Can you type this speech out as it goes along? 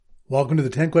Welcome to the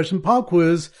 10-question pop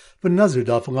quiz for Nazir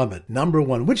Daf Lamed. Number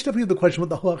 1. Which definitely the question what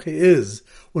the halacha is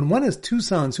when one has two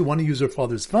sons who want to use their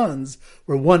father's funds,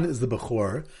 where one is the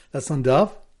Bechor. That's on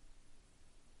Daf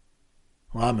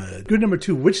Lamed. Good number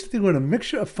 2. Which definitely when a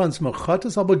mixture of funds from a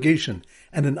chatas obligation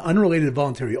and an unrelated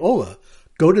voluntary ola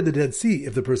go to the Dead Sea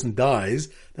if the person dies.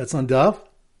 That's on Daf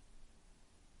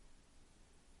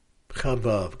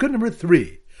Chavav. Good number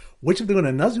 3. Which of the when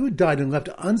a Nazir who died and left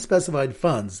unspecified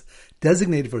funds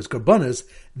designated for his karbanis,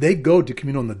 they go to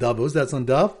communal nadavos. That's on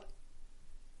Daf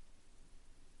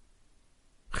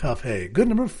Chaf Hey. Good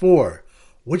number 4.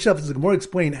 Which of the Gemara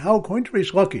explain how, according to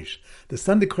Reish Lakish, the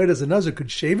son declared as a Nazir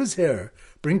could shave his hair,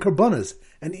 bring karbanis,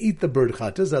 and eat the bird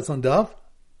chatas. That's on Daf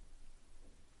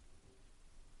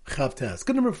Chaf Tes.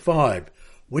 Good number 5.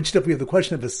 Which step we have the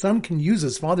question if a son can use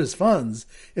his father's funds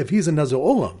if he's a Nazir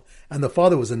Olam and the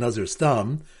father was a Nazir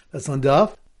Stam. That's on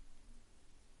Daf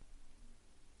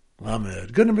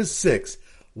Lamed. Good number 6.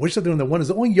 Which step when the one is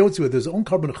only Yotzi with his own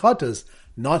carbon chatas,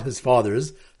 not his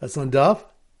father's. That's on Daf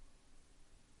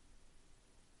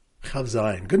Chav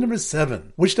Zayin. Good number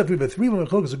 7. Which step we have 3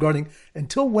 machlokas regarding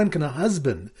until when can a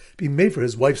husband be made for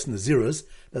his wife's Nazirus.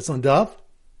 That's on Daf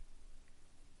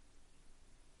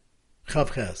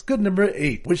Chavches. Good number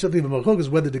 8. Which of the Machlokas is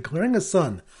whether declaring a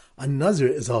son a Nazir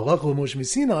is a halach l'Moshe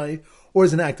Misinai or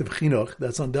is an act of chinuch.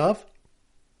 That's on Daf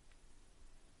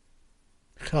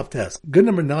Chavtes. Good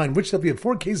number 9. Which of the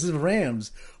 4 cases of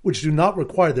rams which do not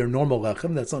require their normal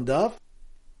lechem. That's on Daf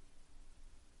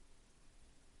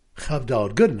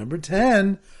Chavdal. Good number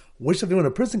 10. Which of the when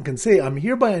a person can say I'm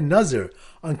hereby a Nazir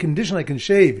on condition I can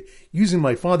shave using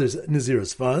my father's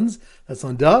Nazir's funds. That's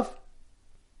on Daf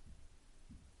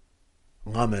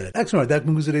Lamed. Excellent. That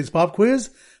concludes today's pop quiz.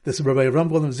 This is Rabbi Ram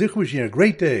Golem Zich wishing you a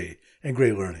great day and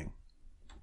great learning.